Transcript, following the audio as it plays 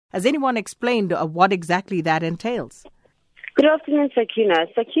Has anyone explained what exactly that entails? Good afternoon, Sakina.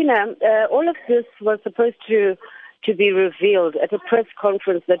 Sakina, all of this was supposed to be revealed at a press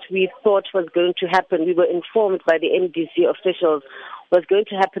conference that we thought was going to happen. We were informed by the MDC officials was going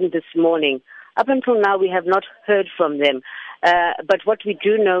to happen this morning. Up until now, we have not heard from them. But what we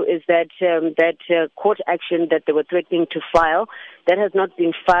do know is that court action that they were threatening to file, that has not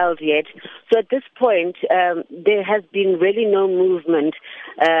been filed yet. So at this point, there has been really no movement,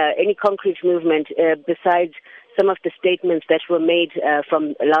 any concrete movement, besides some of the statements that were made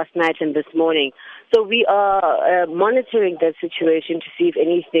from last night and this morning. So we are monitoring that situation to see if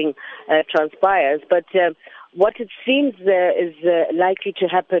anything transpires. But what it seems is likely to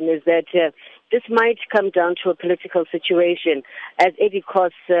happen is that this might come down to a political situation. As Eddie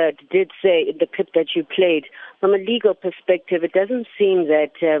Koss did say in the clip that you played, from a legal perspective, it doesn't seem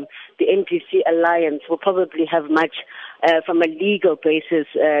that the MDC alliance will probably have much from a legal basis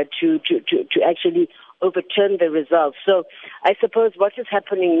to actually overturn the results. So I suppose what is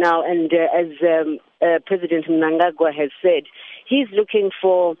happening now, and as President Mnangagwa has said, he's looking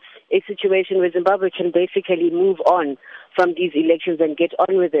for a situation where Zimbabwe can basically move on from these elections and get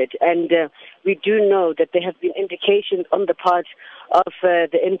on with it. And we do know that there have been indications on the part of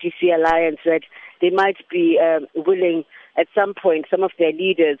the MDC alliance that they might be willing at some point, some of their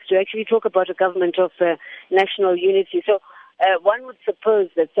leaders, to actually talk about a government of national unity. So one would suppose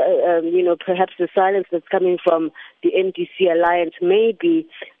that, perhaps the silence that's coming from the MDC alliance may be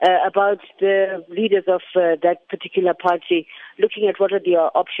about the leaders of that particular party looking at what are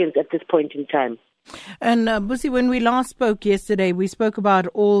their options at this point in time. And Busi, when we last spoke yesterday, we spoke about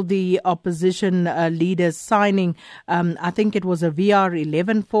all the opposition leaders signing, I think it was a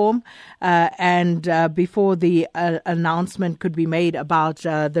VR11 form, and before the announcement could be made about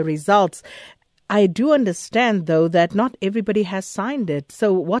the results. I do understand, though, that not everybody has signed it.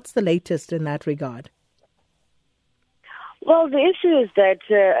 So what's the latest in that regard? Well, the issue is that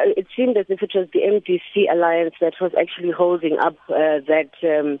it seemed as if it was the MDC alliance that was actually holding up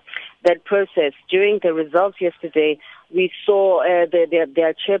that process. During the results yesterday, we saw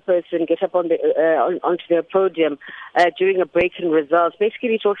their chairperson get up onto their podium during a break in results,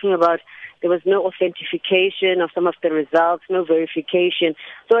 basically talking about there was no authentication of some of the results, no verification.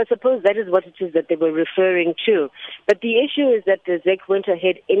 So I suppose that is what it is that they were referring to. But the issue is that the ZEC went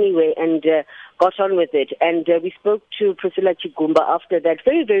ahead anyway and got on with it. And we spoke to Priscilla Chigumba after that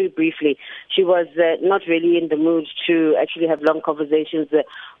very, very briefly. She was not really in the mood to actually have long conversations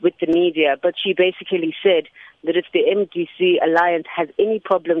with the media. But she basically said that if the MDC alliance has any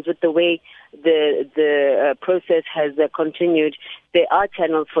problems with the way the process has continued, there are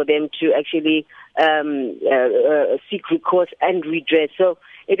channels for them to actually seek recourse and redress. So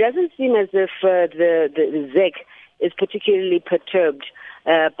it doesn't seem as if the ZEC is particularly perturbed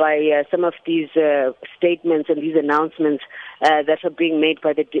by some of these statements and these announcements that are being made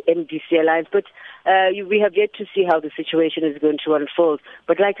by the MDC alliance. But we have yet to see how the situation is going to unfold.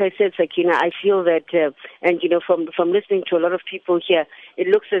 But like I said, Sakina, I feel that, from listening to a lot of people here, it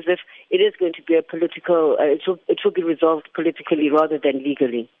looks as if it is going to be a political, it will be resolved politically rather than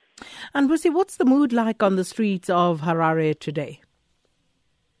legally. And Busi, what's the mood like on the streets of Harare today?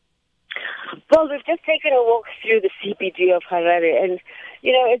 Well, we've just taken a walk through the CBD of Harare, and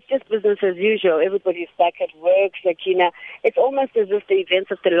it's just business as usual. Everybody's back at work, Sakina. It's almost as if the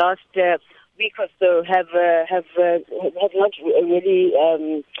events of the last week or so have not really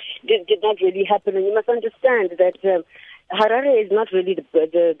did not really happen. And you must understand that Harare is not really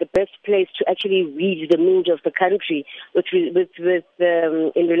the best place to actually read the mood of the country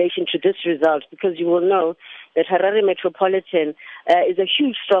in relation to this result, because you will know that Harare Metropolitan is a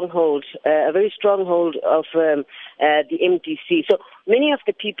huge stronghold, a very stronghold of the MDC. So many of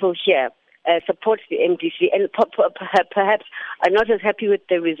the people here support the MDC and perhaps are not as happy with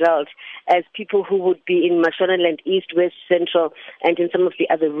the result as people who would be in Mashonaland East, West, Central, and in some of the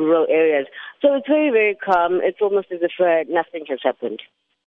other rural areas. So it's very, very calm. It's almost as if nothing has happened.